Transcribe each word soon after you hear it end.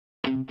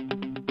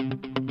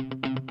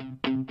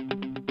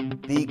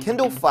The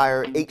Kindle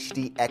Fire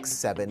HD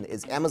X7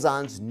 is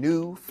Amazon's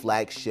new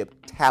flagship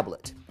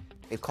tablet.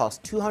 It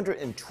costs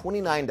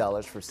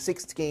 $229 for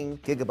 16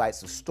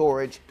 gigabytes of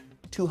storage,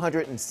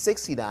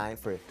 $269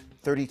 for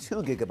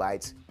 32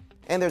 gigabytes,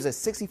 and there's a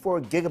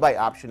 64 gigabyte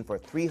option for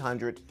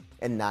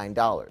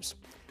 $309.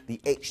 The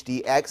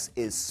HDX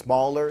is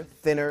smaller,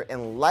 thinner,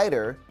 and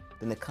lighter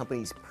than the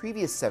company's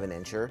previous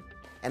 7-incher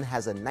and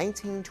has a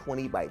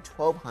 1920 by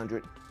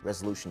 1200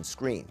 resolution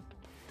screen.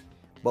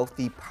 Both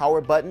the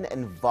power button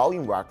and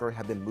volume rocker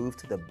have been moved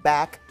to the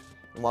back,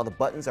 and while the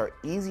buttons are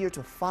easier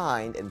to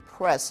find and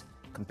press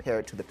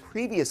compared to the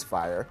previous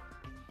Fire,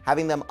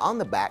 having them on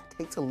the back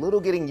takes a little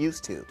getting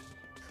used to.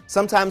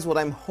 Sometimes when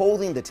I'm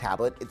holding the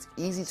tablet, it's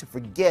easy to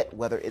forget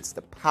whether it's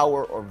the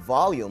power or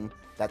volume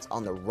that's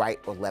on the right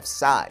or left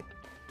side.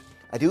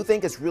 I do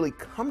think it's really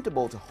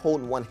comfortable to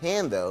hold in one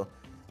hand though.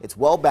 It's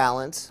well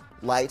balanced,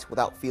 light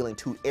without feeling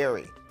too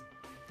airy.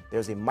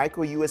 There's a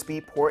micro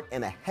USB port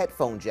and a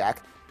headphone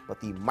jack, but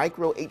the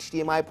micro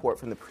HDMI port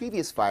from the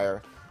previous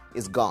Fire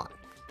is gone.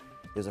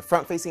 There's a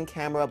front-facing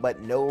camera, but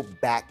no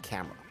back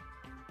camera.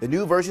 The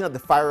new version of the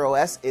Fire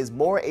OS is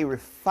more a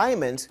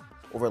refinement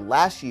over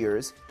last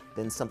year's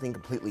than something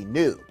completely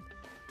new.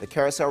 The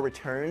carousel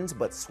returns,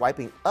 but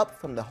swiping up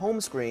from the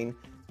home screen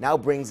now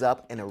brings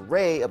up an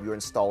array of your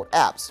installed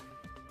apps.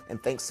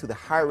 And thanks to the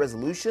higher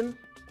resolution,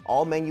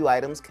 all menu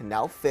items can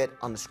now fit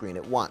on the screen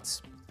at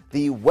once.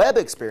 The web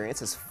experience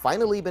has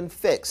finally been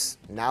fixed,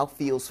 now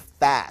feels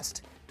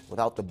fast,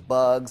 without the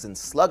bugs and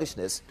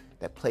sluggishness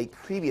that plagued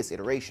previous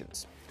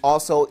iterations.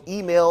 Also,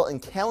 email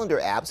and calendar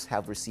apps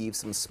have received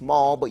some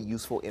small but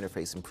useful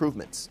interface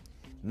improvements.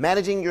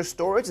 Managing your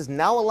storage is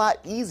now a lot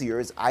easier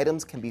as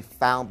items can be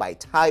found by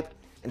type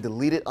and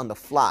deleted on the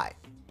fly.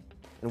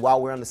 And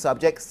while we're on the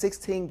subject,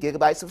 16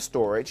 gigabytes of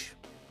storage,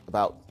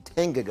 about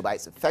 10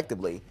 gigabytes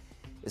effectively,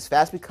 is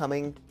fast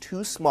becoming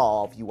too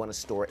small if you want to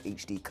store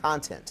HD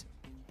content.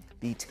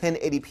 The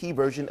 1080p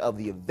version of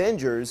The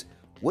Avengers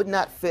would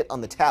not fit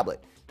on the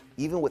tablet,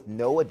 even with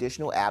no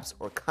additional apps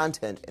or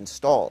content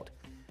installed.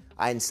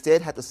 I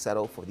instead had to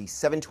settle for the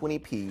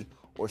 720p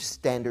or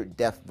standard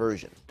def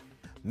version.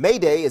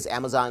 Mayday is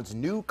Amazon's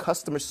new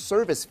customer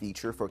service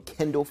feature for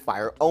Kindle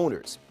Fire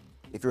owners.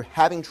 If you're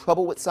having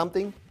trouble with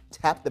something,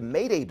 tap the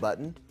Mayday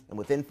button, and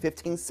within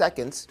 15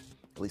 seconds,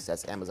 at least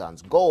that's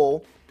Amazon's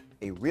goal,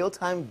 a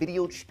real-time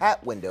video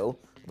chat window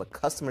of a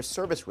customer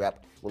service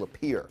rep will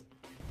appear.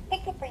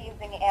 Thank you for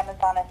using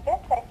Amazon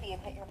Assist. I see you've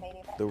hit your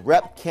Mayday button. The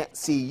rep can't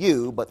see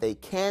you, but they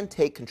can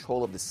take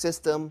control of the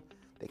system.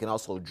 They can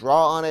also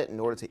draw on it in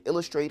order to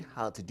illustrate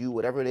how to do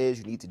whatever it is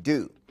you need to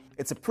do.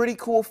 It's a pretty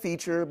cool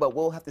feature, but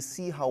we'll have to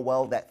see how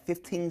well that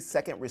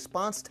 15-second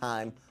response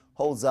time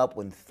holds up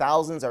when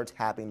thousands are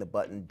tapping the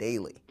button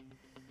daily.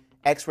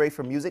 X-Ray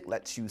for Music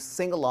lets you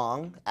sing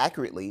along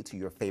accurately to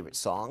your favorite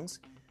songs.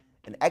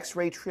 And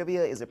X-Ray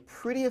Trivia is a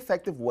pretty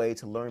effective way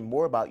to learn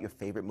more about your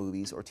favorite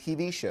movies or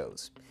TV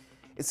shows.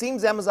 It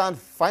seems Amazon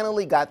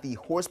finally got the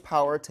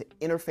horsepower to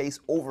interface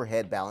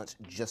overhead balance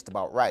just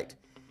about right.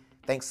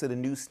 Thanks to the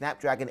new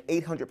Snapdragon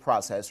 800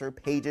 processor,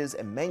 pages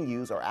and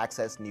menus are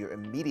accessed near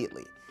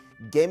immediately.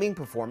 Gaming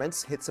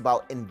performance hits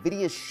about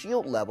NVIDIA's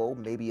Shield level,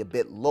 maybe a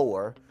bit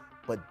lower,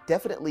 but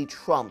definitely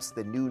trumps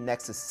the new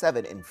Nexus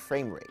 7 in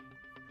frame rate.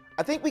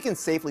 I think we can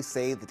safely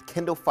say that the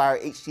Kindle Fire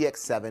HD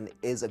X7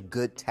 is a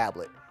good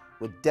tablet,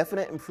 with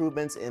definite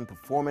improvements in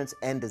performance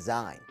and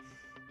design.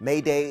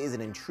 Mayday is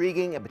an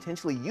intriguing and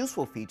potentially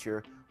useful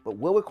feature, but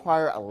will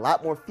require a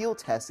lot more field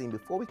testing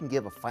before we can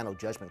give a final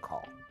judgment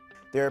call.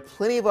 There are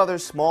plenty of other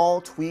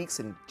small tweaks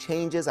and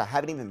changes I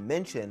haven't even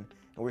mentioned,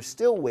 and we're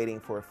still waiting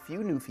for a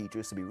few new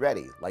features to be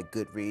ready, like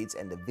Goodreads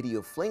and the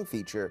Video Fling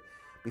feature,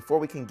 before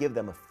we can give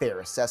them a fair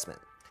assessment.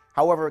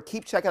 However,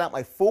 keep checking out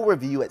my full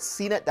review at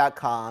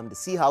cnet.com to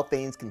see how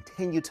things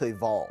continue to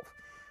evolve.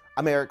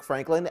 I'm Eric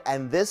Franklin,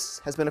 and this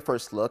has been a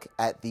first look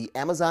at the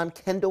Amazon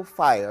Kindle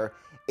Fire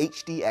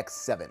HD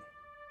X7.